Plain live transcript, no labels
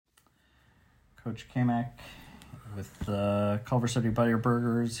Coach Kamak with Culver City Butter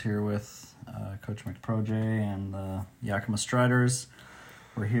Burgers here with Coach McProje and the Yakima Striders.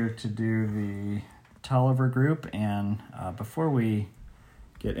 We're here to do the Tolliver group, and before we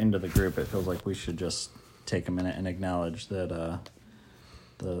get into the group, it feels like we should just take a minute and acknowledge that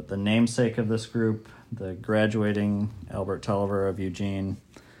the namesake of this group, the graduating Albert Tolliver of Eugene,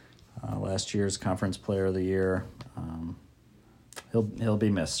 last year's Conference Player of the Year. He'll be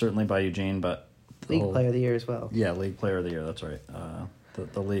missed, certainly by Eugene, but League Player of the Year as well. Yeah, League Player of the Year, that's right.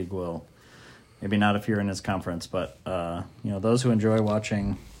 The league will, maybe not if you're in his conference, but those who enjoy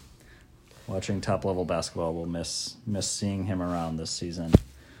watching top-level basketball will miss seeing him around this season.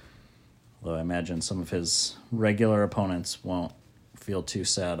 Although I imagine some of his regular opponents won't feel too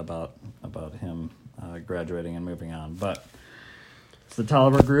sad about him graduating and moving on. But it's the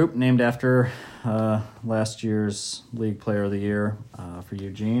Tolliver Group, named after last year's League Player of the Year for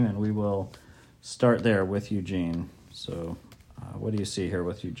Eugene, and we will start there with Eugene. So what do you see here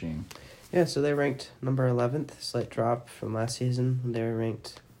with Eugene? Yeah, so they ranked number 11th, slight drop from last season. They were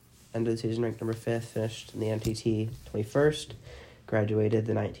ranked, end of the season, ranked number 5th, finished in the NTT 21st, graduated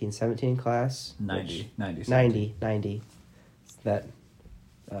the 1917 class. 90. That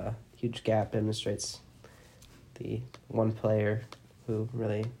huge gap demonstrates the one player who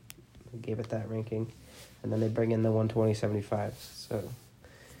really gave it that ranking. And then they bring in the 120-75, so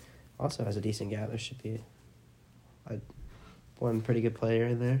also has a decent gap. There should be one pretty good player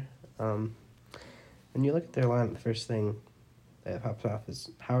in there. When you look at their lineup, the first thing that pops off is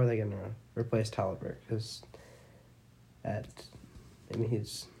how are they going to replace Tolliver? Because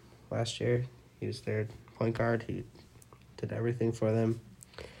last year he was their point guard. He did everything for them.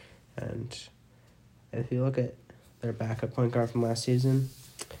 And if you look at their backup point guard from last season,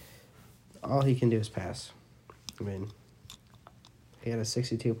 all he can do is pass. I mean, he had a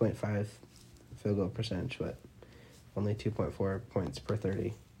 62.5 field goal percentage, but only 2.4 points per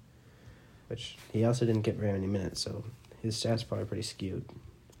 30, which he also didn't get very many minutes, so his stats probably pretty skewed.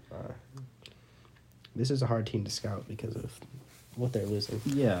 This is a hard team to scout because of what they're losing.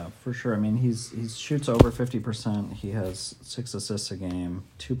 Yeah, for sure. I mean, he shoots over 50%. He has 6 assists a game,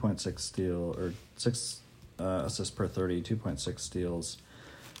 2.6 steal, or 6 assists per 30, 2.6 steals,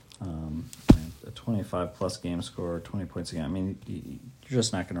 a 25-plus game score, 20 points a game. I mean, you're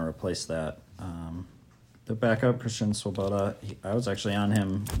just not going to replace that. The backup, Christian Swoboda, I was actually on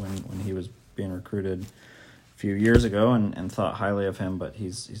him when he was being recruited a few years ago and thought highly of him, but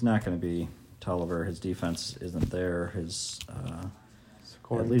he's not going to be Tolliver. His defense isn't there. His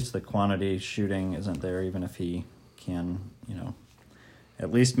at least the quantity shooting isn't there, even if he can,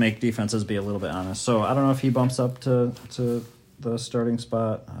 at least make defenses be a little bit honest. So I don't know if he bumps up to the starting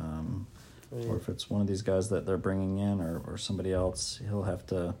spot, or if it's one of these guys that they're bringing in, or somebody else. He'll have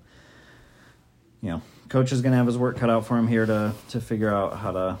to, coach is going to have his work cut out for him here to figure out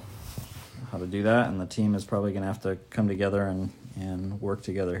how to do that, and the team is probably going to have to come together and work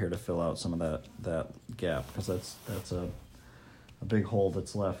together here to fill out some of that gap, because that's a big hole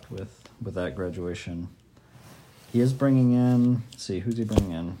that's left with that graduation. He is bringing in, let's see, who's he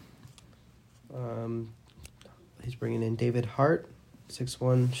bringing in? He's bringing in David Hart,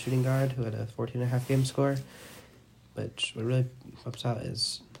 6'1" shooting guard who had a 14.5 game score. But what really pops out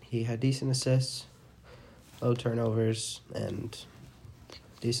is he had decent assists, low turnovers, and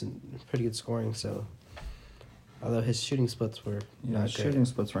pretty good scoring. So, although his shooting splits were not great. Shooting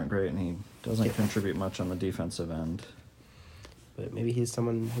splits weren't great, and he doesn't contribute much on the defensive end. But maybe he's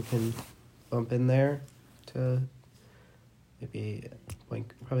someone who can bump in there to maybe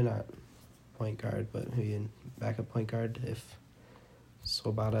probably not point guard, but maybe in backup point guard if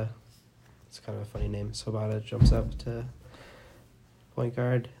Swoboda, it's kind of a funny name, Swoboda jumps up to point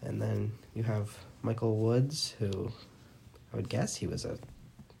guard. And then you have Michael Woods, who I would guess he was a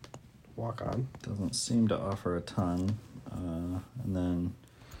walk-on. Doesn't seem to offer a ton. And then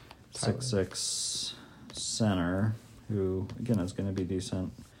 6'6" center, who, again, is going to be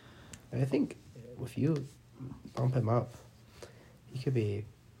decent. I think if you bump him up, he could be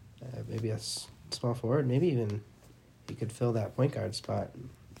maybe a small forward. Maybe even he could fill that point guard spot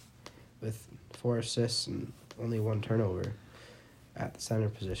with 4 assists and only 1 turnover at the center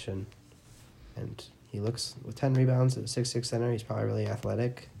position. And he looks, with 10 rebounds at 6'6" center, he's probably really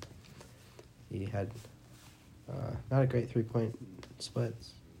athletic. He had not a great three-point split,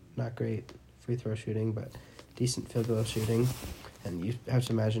 not great free throw shooting, but decent field goal shooting. And you have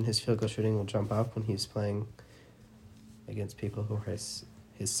to imagine his field goal shooting will jump up when he's playing against people who are his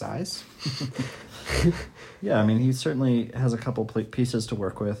his size. Yeah, I mean, he certainly has a couple pieces to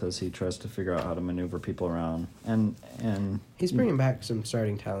work with as he tries to figure out how to maneuver people around, and he's bringing back some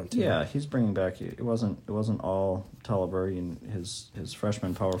starting talent too. Yeah, he's bringing back. It wasn't all Tolliver. His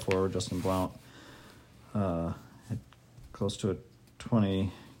freshman power forward Justin Blount had close to a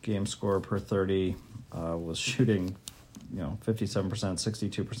 20 game score per 30. Was shooting, 57%,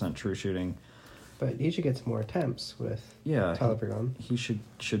 62% true shooting. But he should get some more attempts with Tolliver gone. He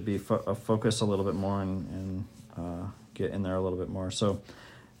should be focus a little bit more and get in there a little bit more. So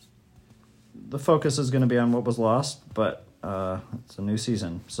the focus is going to be on what was lost, but it's a new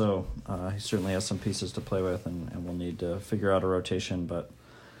season. So he certainly has some pieces to play with, and we'll need to figure out a rotation, but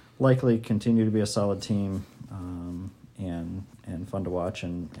likely continue to be a solid team and fun to watch,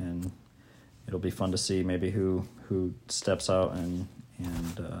 and it'll be fun to see maybe who steps out and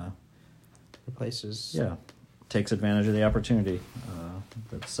replaces. Yeah, takes advantage of the opportunity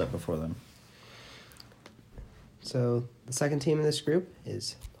that's set before them. So the second team in this group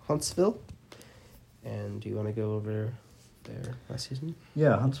is Huntsville. And do you want to go over their last season?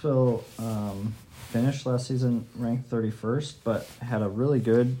 Yeah, Huntsville finished last season ranked 31st, but had a really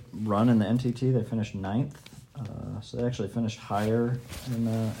good run in the NTT. They finished 9th. So they actually finished higher in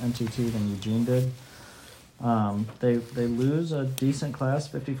the NTT than Eugene did. They lose a decent class,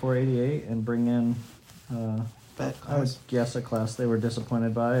 54-88, and bring in, I would guess, a class they were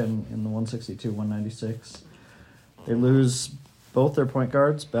disappointed by in the 162-196. They lose both their point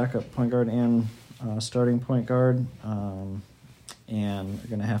guards, backup point guard and starting point guard, and they're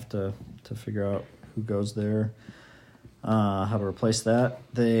going to have to figure out who goes there, how to replace that.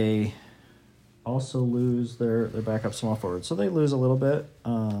 They also lose their backup small forward, so they lose a little bit,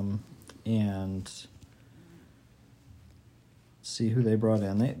 and see who they brought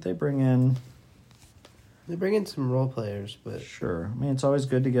in. They bring in some role players, but sure. I mean, it's always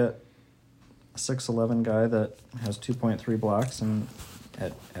good to get a 6'11" guy that has 2.3 blocks and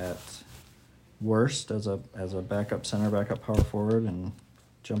at worst as a backup center, backup power forward, and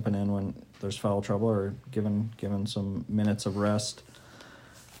jumping in when there's foul trouble or given some minutes of rest.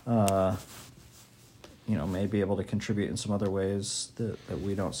 May be able to contribute in some other ways that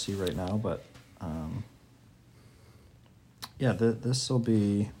we don't see right now, but this will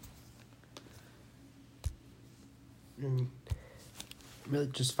be really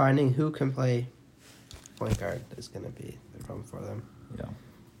just finding who can play point guard is going to be the problem for them. Yeah.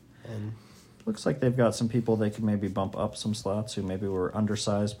 And looks like they've got some people they could maybe bump up some slots who maybe were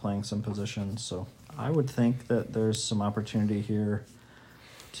undersized playing some positions. So I would think that there's some opportunity here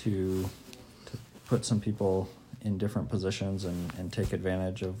to put some people in different positions and take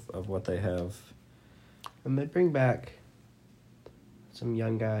advantage of what they have. And they bring back some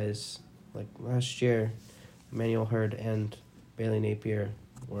young guys. Like last year, Emmanuel Hurd and Bailey Napier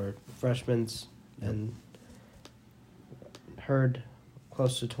were freshmen, and Hurd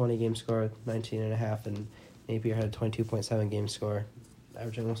close to 20 game score, 19.5, and Napier had a 22.7 game score,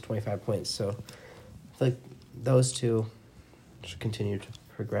 averaging almost 25 points. So I feel like those two should continue to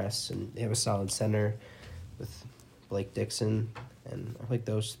progress, and they have a solid center with Blake Dixon, and I think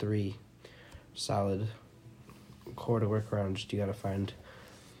those three solid core to work around. Just you got to find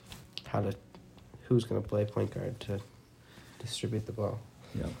who's going to play point guard to distribute the ball.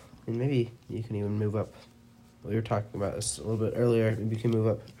 Yeah, and maybe you can even move up. We were talking about this a little bit earlier. Maybe you can move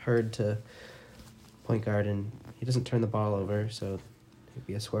up Hurd to point guard, and he doesn't turn the ball over, so he'd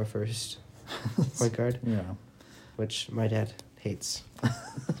be a score first point guard. Yeah, which my dad hates.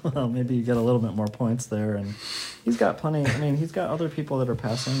 Well, maybe you get a little bit more points there, and he's got plenty. I mean, he's got other people that are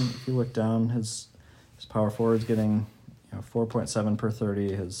passing. If you look down, his power forward's getting 4.7 per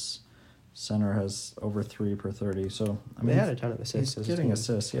 30. His center has over 3 per 30. So I mean, they had a ton of assists. He's getting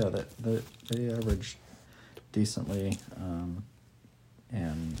assists. Yeah, that they average decently,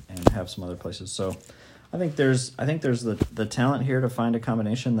 and have some other places. So I think there's the talent here to find a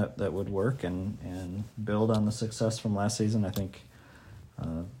combination that would work and build on the success from last season. I think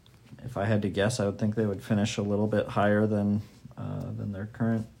if I had to guess, I would think they would finish a little bit higher than their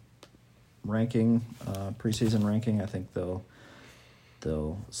current ranking, preseason ranking. I think they'll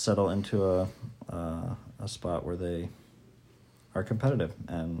settle into a spot where they are competitive,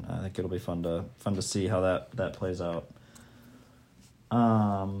 and I think it'll be fun to see how that plays out.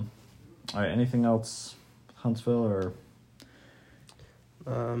 All right, anything else, Huntsville, or?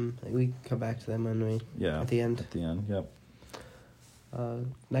 We come back to them when we at the end. At the end, yep.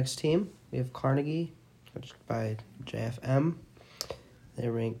 Next team, we have Carnegie, coached by JFM.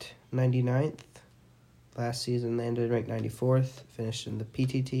 They're ranked 99th. Last season, they ended ranked 94th, finished in the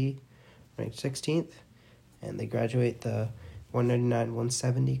PTT, ranked 16th, and they graduate the 199,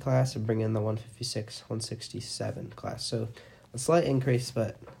 170 class and bring in the 156, 167 class. So a slight increase,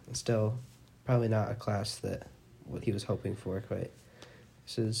 but still probably not a class that what he was hoping for quite.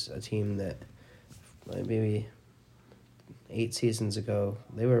 This is a team that maybe 8 seasons ago,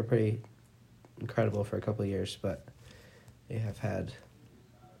 they were pretty incredible for a couple of years, but they have had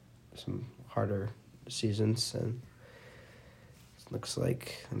some harder seasons, and it looks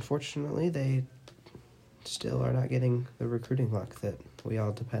like, unfortunately, they still are not getting the recruiting luck that we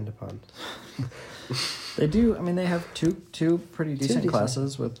all depend upon. They do. I mean, they have two pretty decent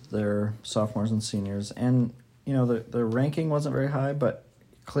classes with their sophomores and seniors, and the ranking wasn't very high, but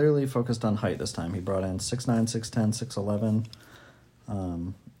clearly focused on height this time. He brought in 6'9", 6'10",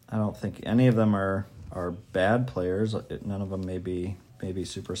 6'11". I don't think any of them are bad players. None of them may be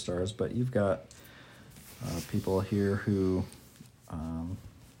superstars, but you've got people here who,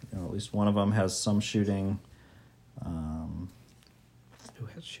 at least one of them has some shooting. Who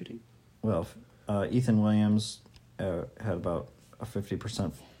has shooting? Well, Ethan Williams had about a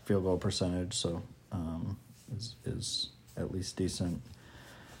 50% field goal percentage, so is at least decent.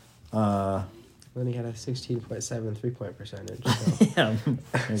 Then he had a 16.7 3-point percentage. So. Yeah,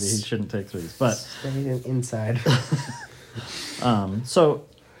 maybe he shouldn't take threes, but inside. So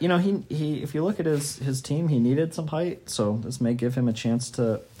he if you look at his team, he needed some height, so this may give him a chance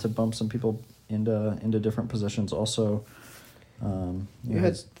to bump some people into different positions. Also, you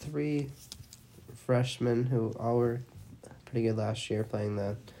had 3 freshmen who all were pretty good last year, playing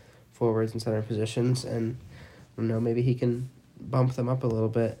the forwards and center positions, and I don't know, maybe he can bump them up a little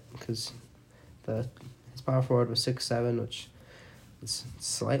bit because his power forward was 6'7", which is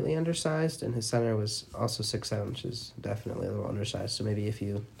slightly undersized, and his center was also 6'7", which is definitely a little undersized. So maybe if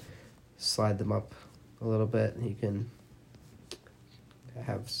you slide them up a little bit, you can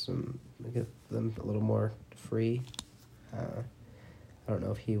give them a little more free. I don't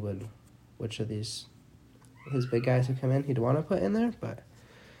know if he would, which of his big guys who come in he'd want to put in there, but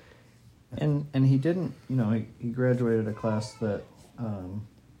and he didn't. He graduated a class that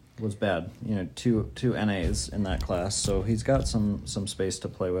was bad. Two NAs in that class, so he's got some space to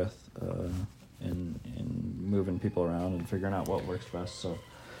play with in moving people around and figuring out what works best. So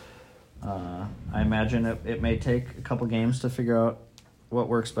I imagine it may take a couple games to figure out what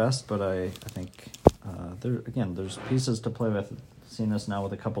works best, but I think there's pieces to play with. Seen this now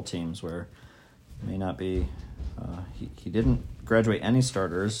with a couple teams where it may not be. He didn't graduate any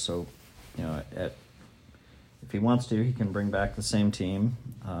starters, so if he wants to, he can bring back the same team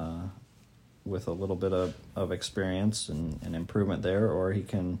with a little bit of experience and improvement there, or he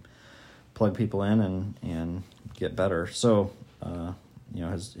can plug people in and get better. So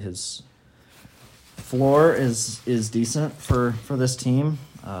his floor is decent for this team,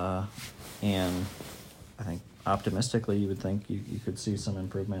 and I think optimistically you would think you could see some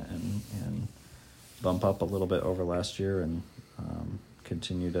improvement and bump up a little bit over last year and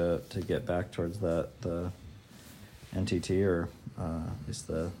continue to get back towards the NTT or at least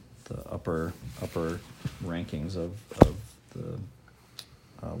the upper rankings of the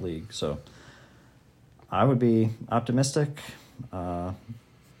league. So I would be optimistic, but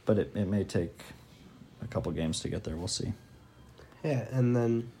it may take a couple games to get there. We'll see. Yeah, and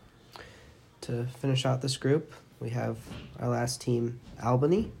then to finish out this group, we have our last team,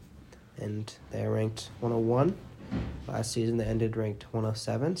 Albany, and they are ranked 101. Last season they ended ranked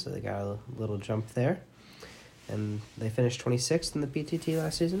 107, so they got a little jump there. And they finished 26th in the PTT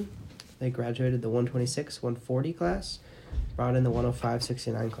last season. They graduated the 126, 140 class, brought in the 105,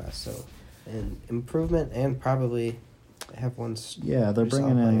 69 class. So an improvement, and probably have one. Yeah, they're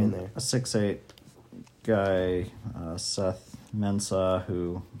bringing in a 6'8" guy, Seth Mensah,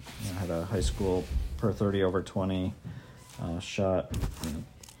 who had a high school per 30 over 20, shot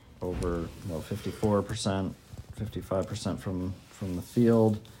over 54%, 55% from the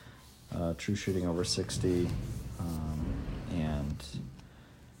field, true shooting over 60, and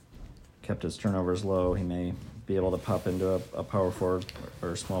kept his turnovers low. He may be able to pop into a power forward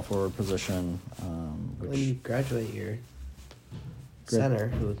or small forward position. When you graduate your center,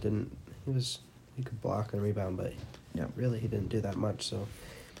 he could block and rebound, but really he didn't do that much. So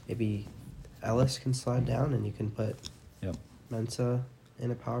maybe Ellis can slide down and you can put Mensah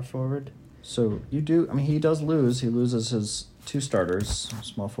in a power forward. So you do. I mean, he does lose. He loses his 2 starters,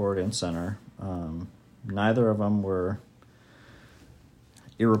 small forward and center. Neither of them were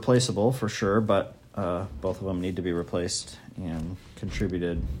irreplaceable for sure, but both of them need to be replaced and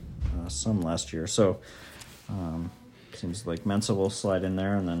contributed some last year. So seems like Mensah will slide in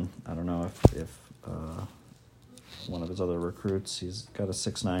there, and then I don't know if one of his other recruits, he's got a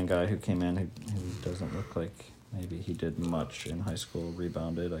 6'9" guy who came in who doesn't look like maybe he did much in high school,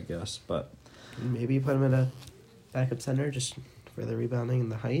 rebounded, I guess. But maybe you put him in a backup center just for the rebounding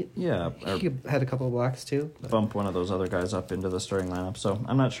and the height. yeah, He had a couple of blocks too. Bump one of those other guys up into the starting lineup. So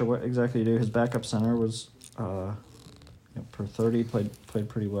I'm not sure what exactly to do. His backup center was per 30, played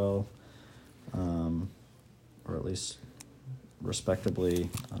pretty well, or at least respectably.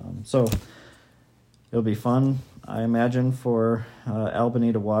 So it'll be fun, I imagine, for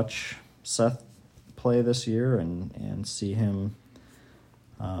Albany to watch Seth play this year and see him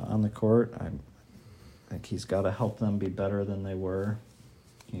on the court. I think he's got to help them be better than they were,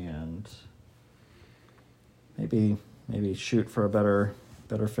 and maybe shoot for a better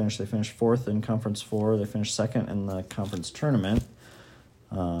finish. They finished 4th in Conference 4. They finished 2nd in the conference tournament,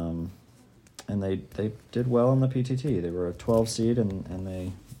 and they did well in the PTT. They were a 12 seed, and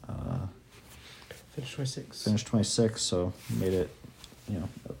they finished 26. Finished 26, so made it,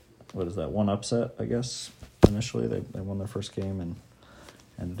 what is that, one upset, I guess, initially. They won their first game and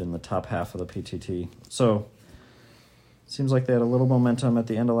ended in the top half of the PTT. So seems like they had a little momentum at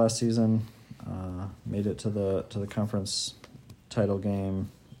the end of last season, made it to the conference title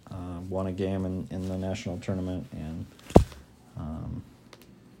game, won a game in the national tournament, and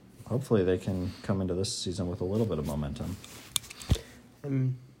hopefully they can come into this season with a little bit of momentum.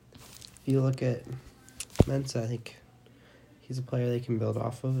 If you look at Mensah, I think he's a player they can build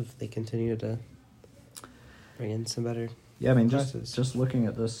off of if they continue to bring in some better. Yeah, I mean, classes. just looking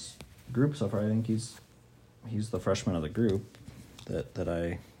at this group so far, I think he's the freshman of the group that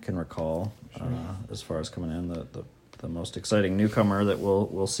I can recall, sure. As far as coming in, the most exciting newcomer that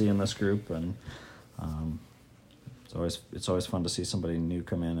we'll see in this group, and it's always fun to see somebody new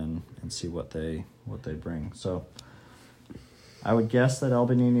come in and see what they bring. So I would guess that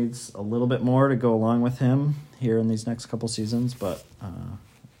Albany needs a little bit more to go along with him here in these next couple seasons, but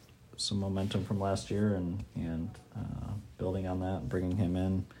some momentum from last year and building on that and bringing him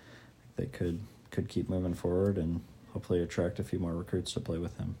in, they could keep moving forward and hopefully attract a few more recruits to play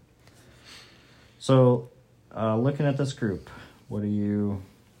with him. So looking at this group, we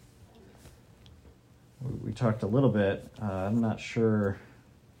talked a little bit. I'm not sure.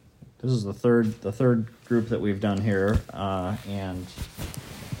 This is the third group that we've done here, and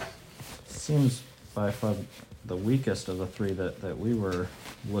seems by far the weakest of the three that we were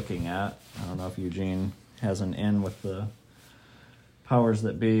looking at. I don't know if Eugene has an in with the powers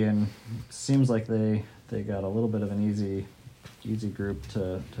that be, and seems like they got a little bit of an easy group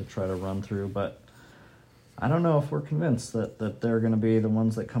to try to run through, but I don't know if we're convinced that they're going to be the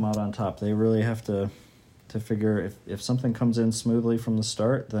ones that come out on top. They really have to figure if something comes in smoothly from the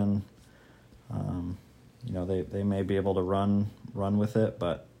start, then they may be able to run with it,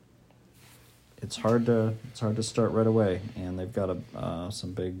 but it's hard to start right away, and they've got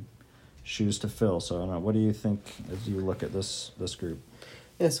some big shoes to fill. So I don't know. What do you think as you look at this group?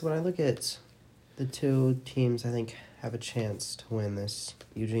 Yes, when I look at the two teams, I think have a chance to win this,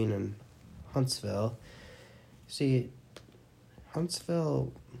 Eugene and Huntsville. See,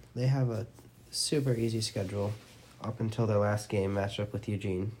 Huntsville, they have a super easy schedule up until their last game matchup with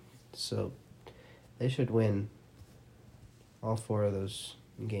Eugene. So they should win all 4 of those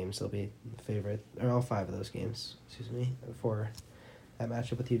games. They'll be the favorite, or all 5 of those games, for that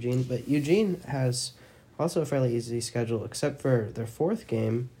matchup with Eugene. But Eugene has also a fairly easy schedule, except for their 4th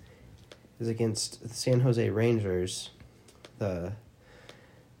game is against the San Jose Rangers, the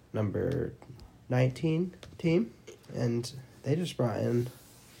number 19 team, and they just brought in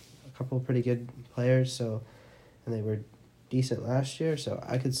a couple of pretty good players, and they were decent last year, so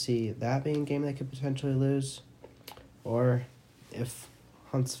I could see that being a game they could potentially lose, or if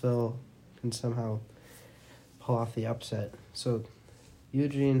Huntsville can somehow pull off the upset. So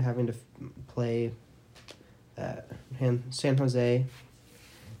Eugene having to play San Jose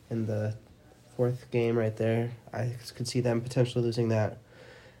in the 4th game right there, I could see them potentially losing that,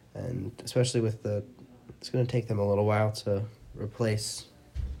 and especially with it's going to take them a little while to replace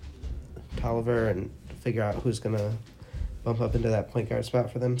Tolliver and figure out who's going to bump up into that point guard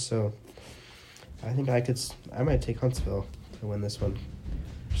spot for them. So I think I might take Huntsville to win this one.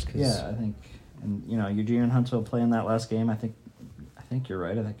 Yeah, I think, and Eugene and Huntsville play in that last game. I think you're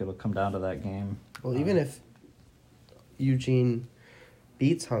right. I think it'll come down to that game. Well, even if Eugene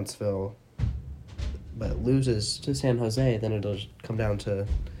beats Huntsville but loses to San Jose, then it'll come down to a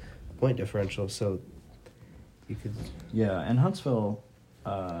point differential. So you could. Yeah, and Huntsville.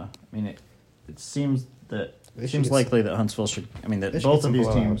 It seems that likely that Huntsville should. That both of these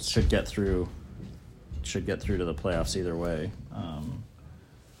teams should get through. Should get through to the playoffs either way.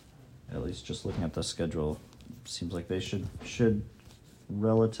 At least just looking at the schedule, seems like they should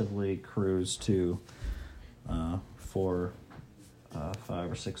relatively cruise to for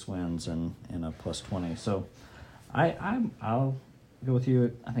 5 or 6 wins and a +20. So I'll go with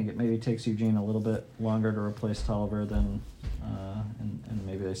you. I think it maybe takes Eugene a little bit longer to replace Tolliver than and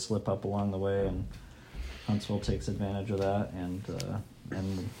maybe they slip up along the way, and Huntsville takes advantage of that, and a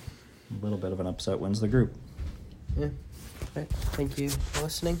little bit of an upset wins the group. Yeah. All right. Thank you for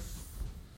listening.